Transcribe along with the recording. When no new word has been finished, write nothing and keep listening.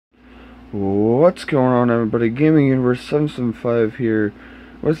What's going on, everybody? Gaming Universe 775 here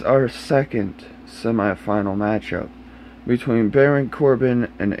with our second semi-final matchup between Baron Corbin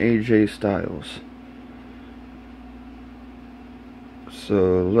and AJ Styles.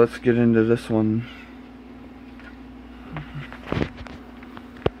 So let's get into this one.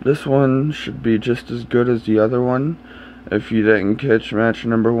 This one should be just as good as the other one. If you didn't catch match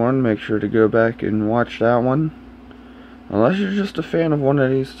number 1, make sure to go back and watch that one. Unless you're just a fan of one of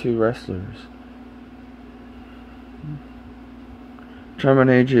these two wrestlers. I'm an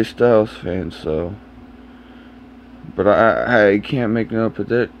AJ Styles fan, so. But I can't make no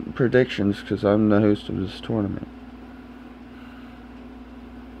predictions because I'm the host of this tournament.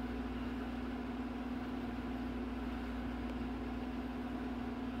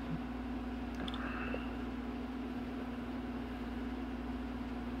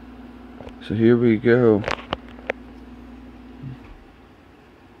 So here we go.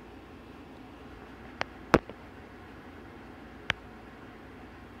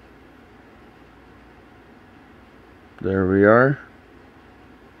 There we are.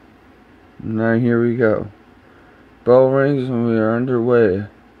 Now here we go. Bell rings and we are underway.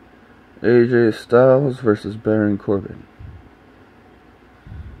 AJ Styles versus Baron Corbin.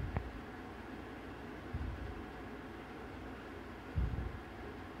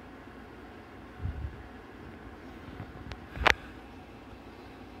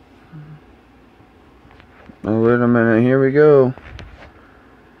 Oh, wait a minute, here we go.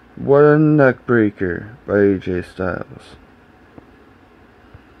 What a neck breaker by AJ Styles.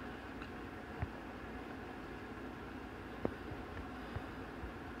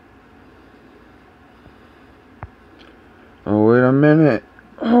 Oh, wait a minute.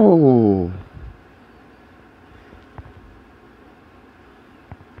 Oh.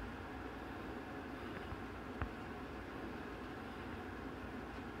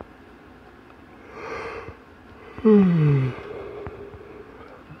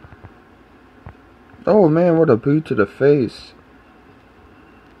 Oh man, what a boot to the face.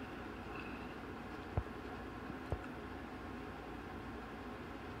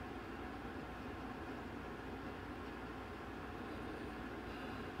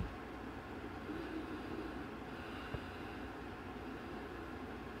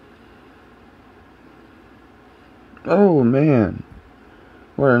 Oh man,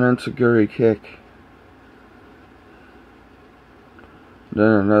 what an enziguri kick. Then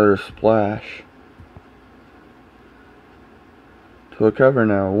another splash. To a cover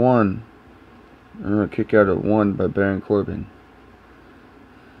now, 1. I'm going to kick out at 1 by Baron Corbin.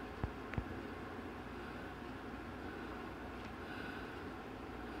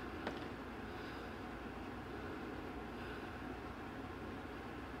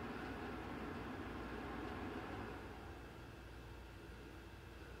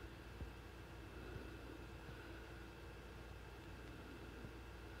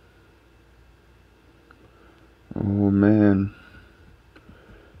 Oh man.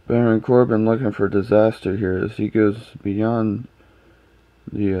 Baron Corbin looking for disaster here as he goes beyond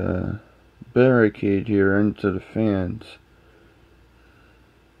the barricade here into the fans.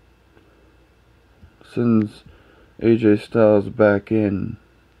 Sends AJ Styles back in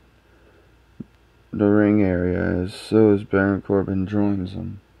the ring area as so as Baron Corbin joins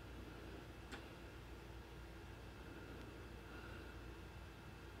him.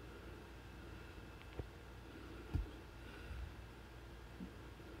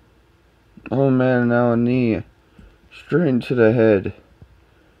 Oh man, now a knee straight into the head.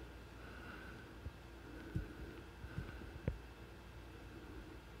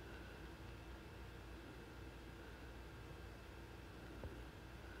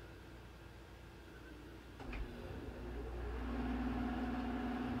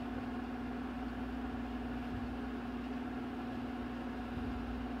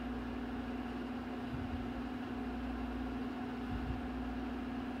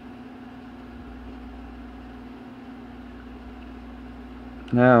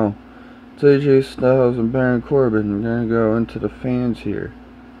 Now, it's AJ Styles and Baron Corbin. We're going to go into the fans here.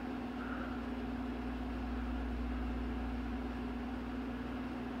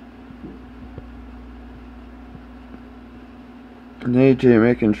 And AJ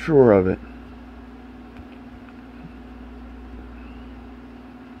making sure of it.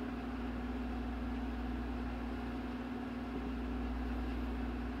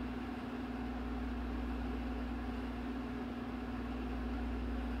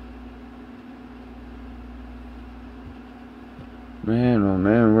 Man, oh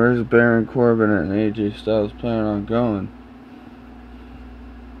man, where's Baron Corbin and AJ Styles planning on going?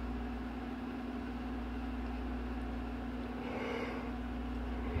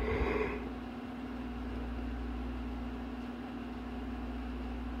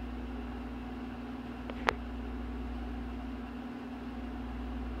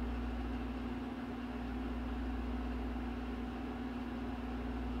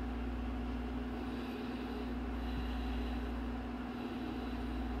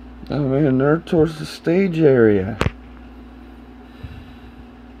 Oh man, they're towards the stage area.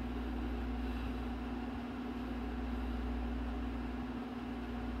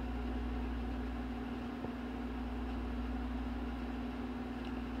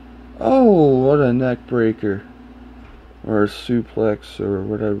 Oh, what a neck breaker. Or a suplex or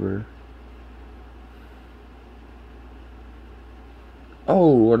whatever. Oh,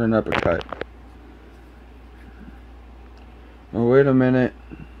 what an uppercut. Oh, wait a minute.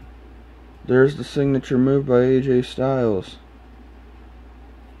 There's the signature move by AJ Styles.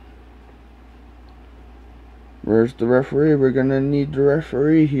 Where's the referee? We're gonna need the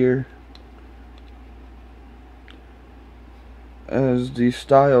referee here. As the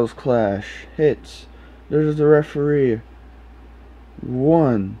Styles clash hits, there's the referee.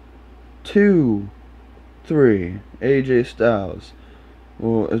 1, 2, 3. AJ Styles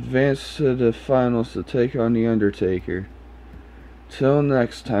will advance to the finals to take on The Undertaker. Till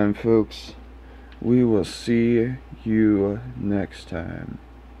next time, folks. We will see you next time.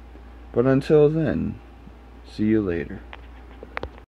 But until then, see you later.